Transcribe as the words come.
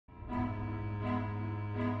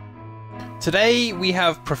Today we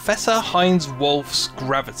have Professor Heinz Wolff's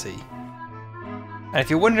Gravity. And if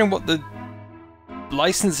you're wondering what the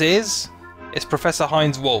license is, it's Professor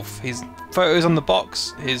Heinz Wolff. His photo is on the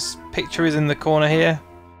box, his picture is in the corner here,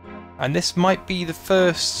 and this might be the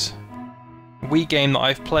first Wii game that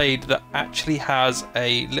I've played that actually has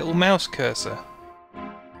a little mouse cursor.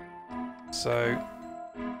 So,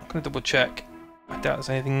 I'm going to double check. I doubt there's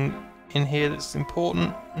anything in here that's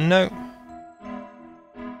important. No.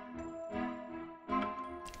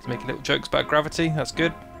 He's making little jokes about gravity, that's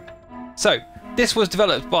good. So, this was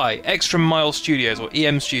developed by Extra Mile Studios, or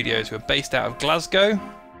EM Studios, who are based out of Glasgow.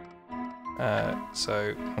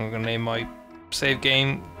 So, I'm going to name my save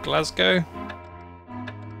game Glasgow,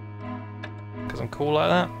 because I'm cool like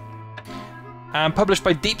that. And published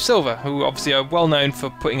by Deep Silver, who obviously are well known for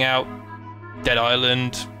putting out Dead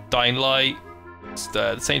Island, Dying Light,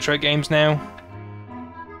 the Saints Row games now.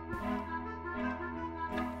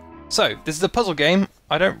 So, this is a puzzle game.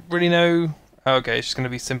 I don't really know... Okay, it's just going to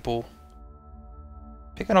be simple.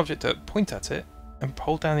 Pick an object up, point at it, and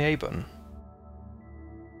hold down the A button.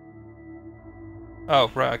 Oh,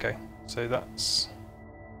 right, okay. So that's...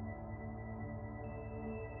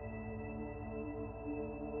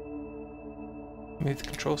 Move the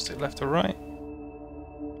control stick left or right.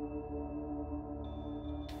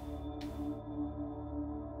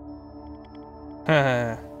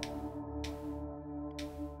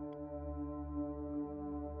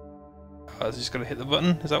 I was just going to hit the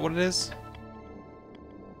button, is that what it is?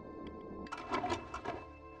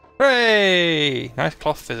 Hooray! Nice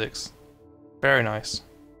cloth physics. Very nice.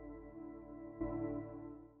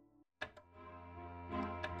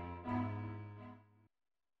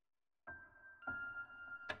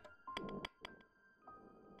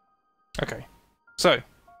 Okay, so.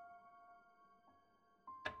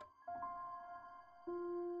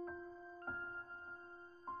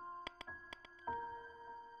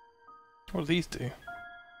 What do these do?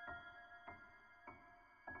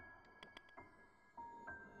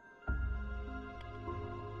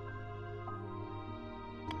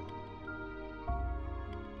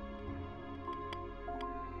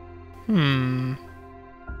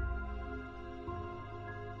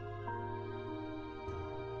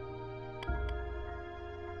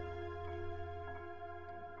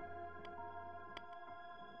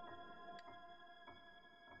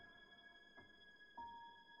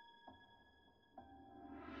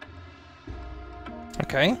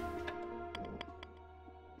 Okay.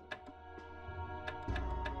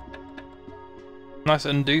 Nice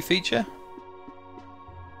undo feature.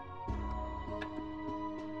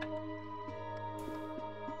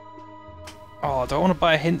 Oh, do I want to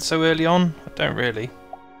buy a hint so early on? I don't really.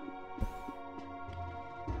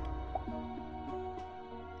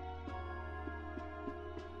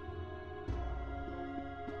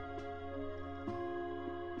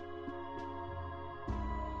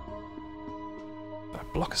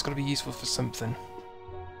 That block has got to be useful for something.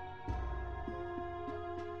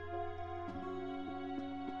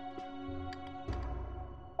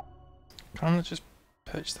 Can't I just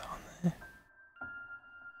perch that on there?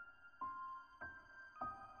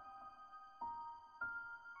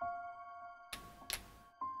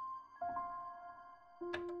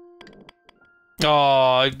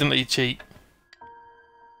 Oh, I didn't let you cheat.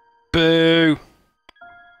 Boo!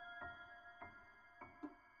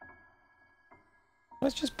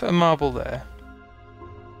 Let's just put a marble there.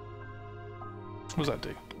 What does that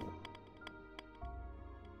do?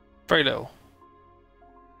 Very little.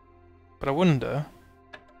 But I wonder,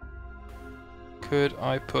 could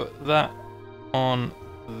I put that on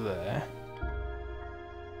there?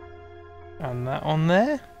 And that on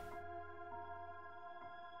there?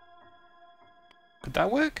 Could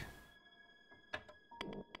that work?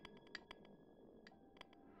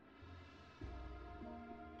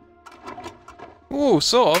 Ooh,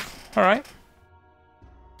 sort of. Alright.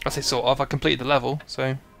 I say sort of, I completed the level,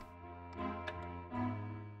 so...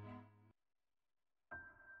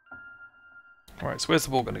 Alright, so where's the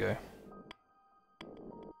ball gonna go?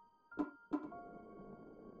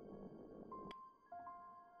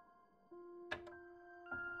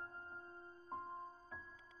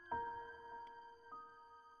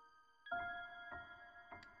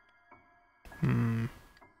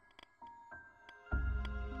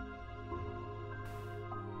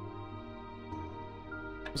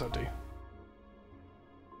 What does that do?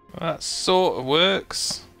 Well, that sort of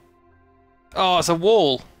works. Oh, it's a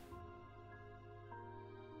wall.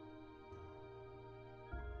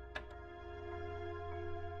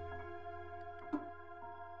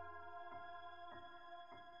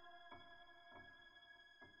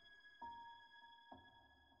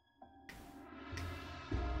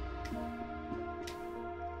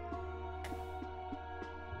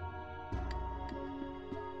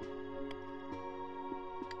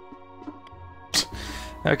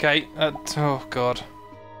 Okay, oh god.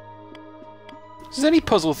 Is there any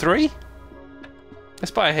puzzle 3?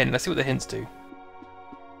 Let's buy a hint, let's see what the hints do.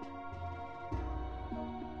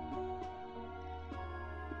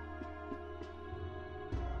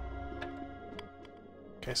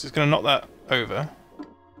 Okay, so it's going to knock that over.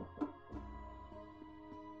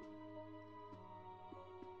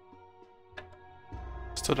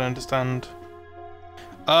 Still don't understand.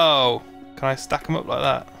 Oh, can I stack them up like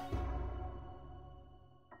that?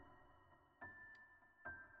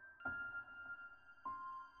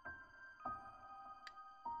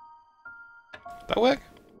 That work?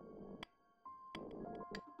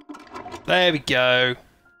 There we go.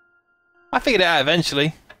 I figured it out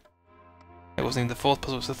eventually. It wasn't even the fourth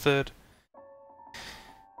puzzle, it was the third.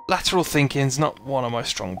 Lateral thinking's not one of my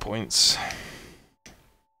strong points.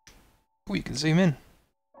 Oh, you can zoom in.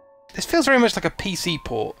 This feels very much like a PC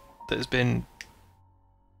port that has been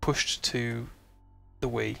pushed to the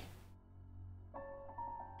Wii.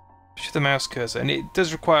 Shift the mouse cursor, and it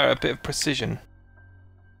does require a bit of precision.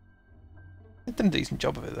 They've done a decent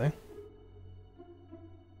job of it though.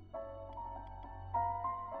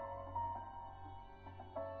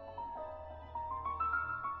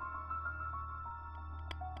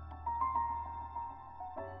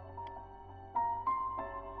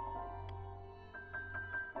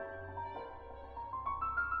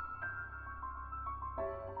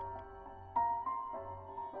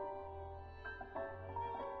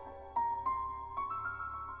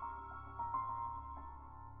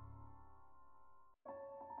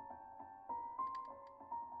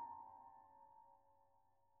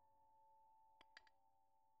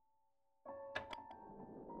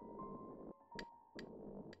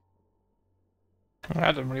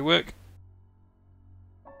 That doesn't really work.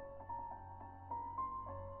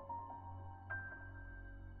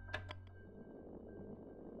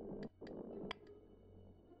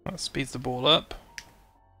 That speeds the ball up.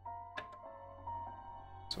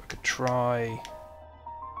 So I could try...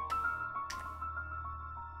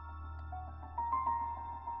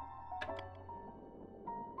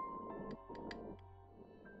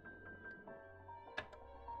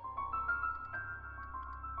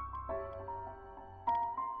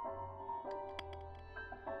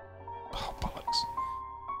 Oh, bollocks.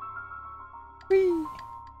 Whee!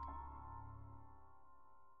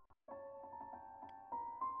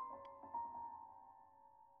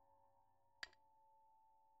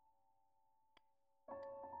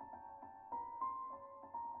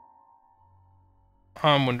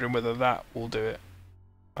 I'm wondering whether that will do it.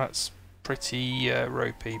 That's pretty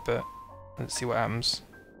ropey, but let's see what happens.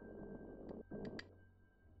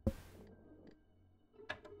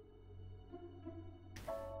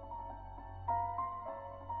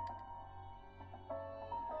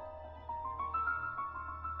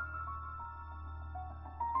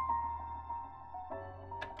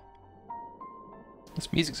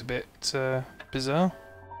 This music's a bit bizarre.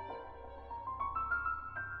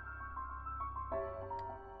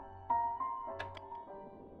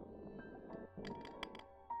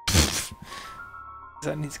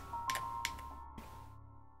 That needs.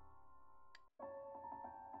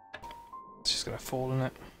 It's just gonna fall in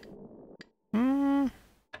it.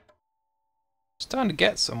 Starting to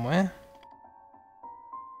get somewhere.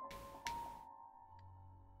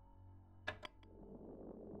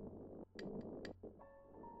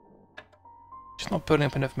 Just not building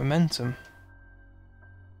up enough momentum.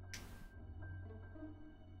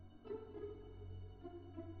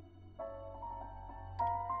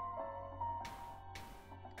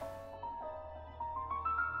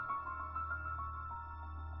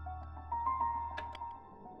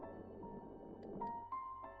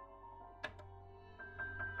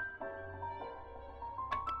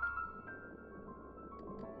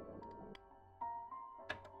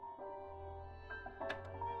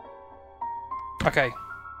 Okay.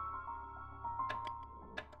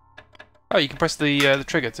 Oh, you can press the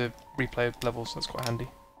trigger to replay levels. That's quite handy.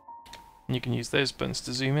 And you can use those buttons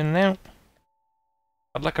to zoom in and out.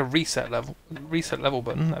 I'd like a reset level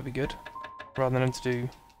button. That'd be good, rather than having to do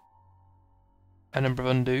a number of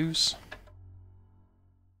undos.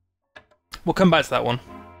 We'll come back to that one.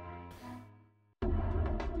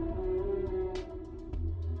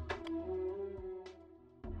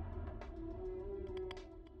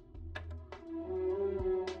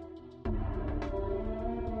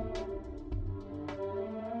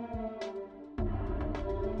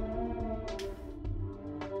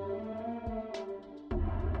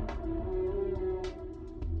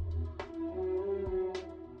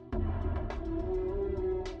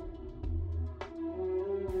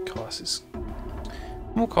 This is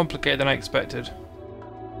more complicated than I expected.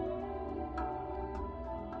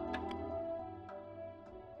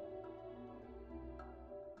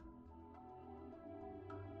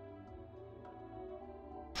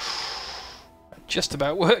 just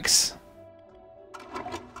about works.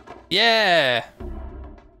 Yeah!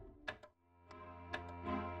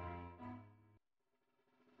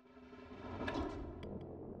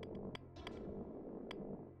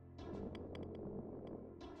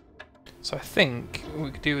 So I think what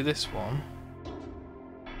we could do with this one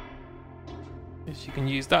is you can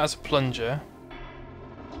use that as a plunger.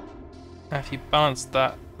 And if you balance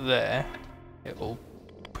that there, it will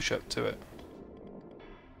push up to it.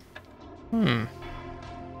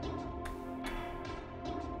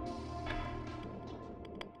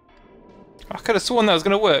 I could have sworn that was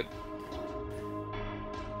going to work.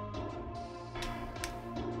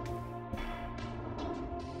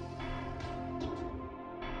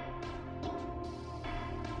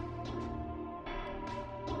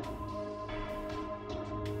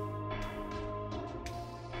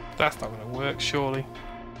 That's not going to work, surely.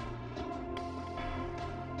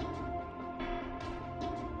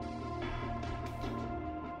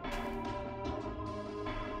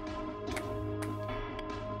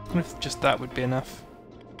 I wonder if just that would be enough.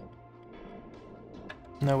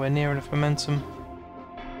 Nowhere near enough momentum.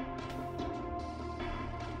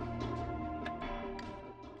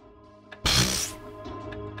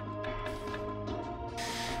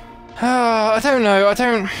 I don't know. I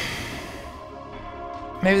don't.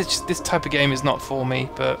 Maybe it's just this type of game is not for me,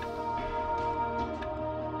 but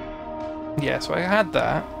yeah. So I had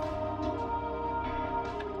that.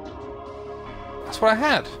 That's what I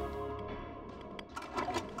had.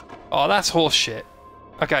 Oh, that's horse shit.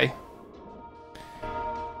 Okay. A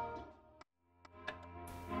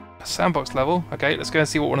sandbox level. Okay, let's go and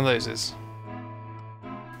see what one of those is.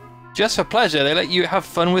 Just for pleasure, they let you have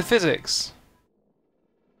fun with physics.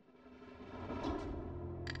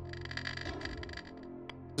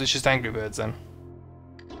 It's just Angry Birds then.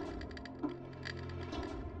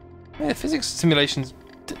 Yeah, the physics simulation's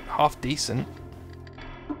half decent.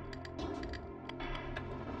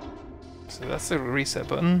 So that's the reset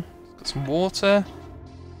button. Got some water.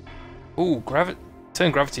 Ooh,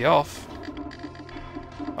 turn gravity off.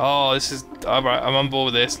 Oh, this is alright. I'm on board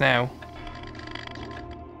with this now.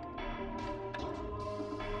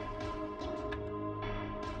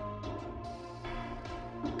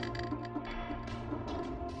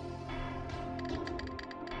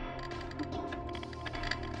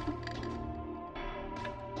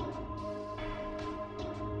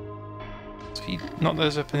 So if you knock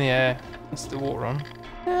those up in the air, that's the water on.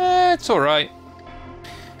 It's alright.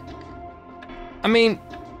 I mean,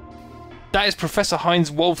 that is Professor Heinz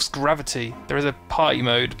Wolff's gravity. There is a party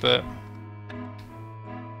mode, but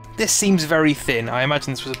this seems very thin. I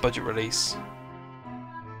imagine this was a budget release.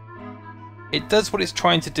 It does what it's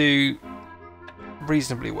trying to do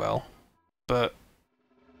reasonably well, but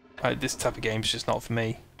this type of game is just not for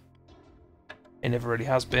me. It never really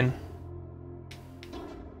has been.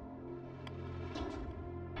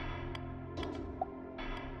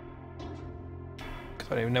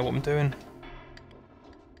 I don't even know what I'm doing.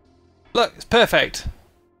 Look, it's perfect.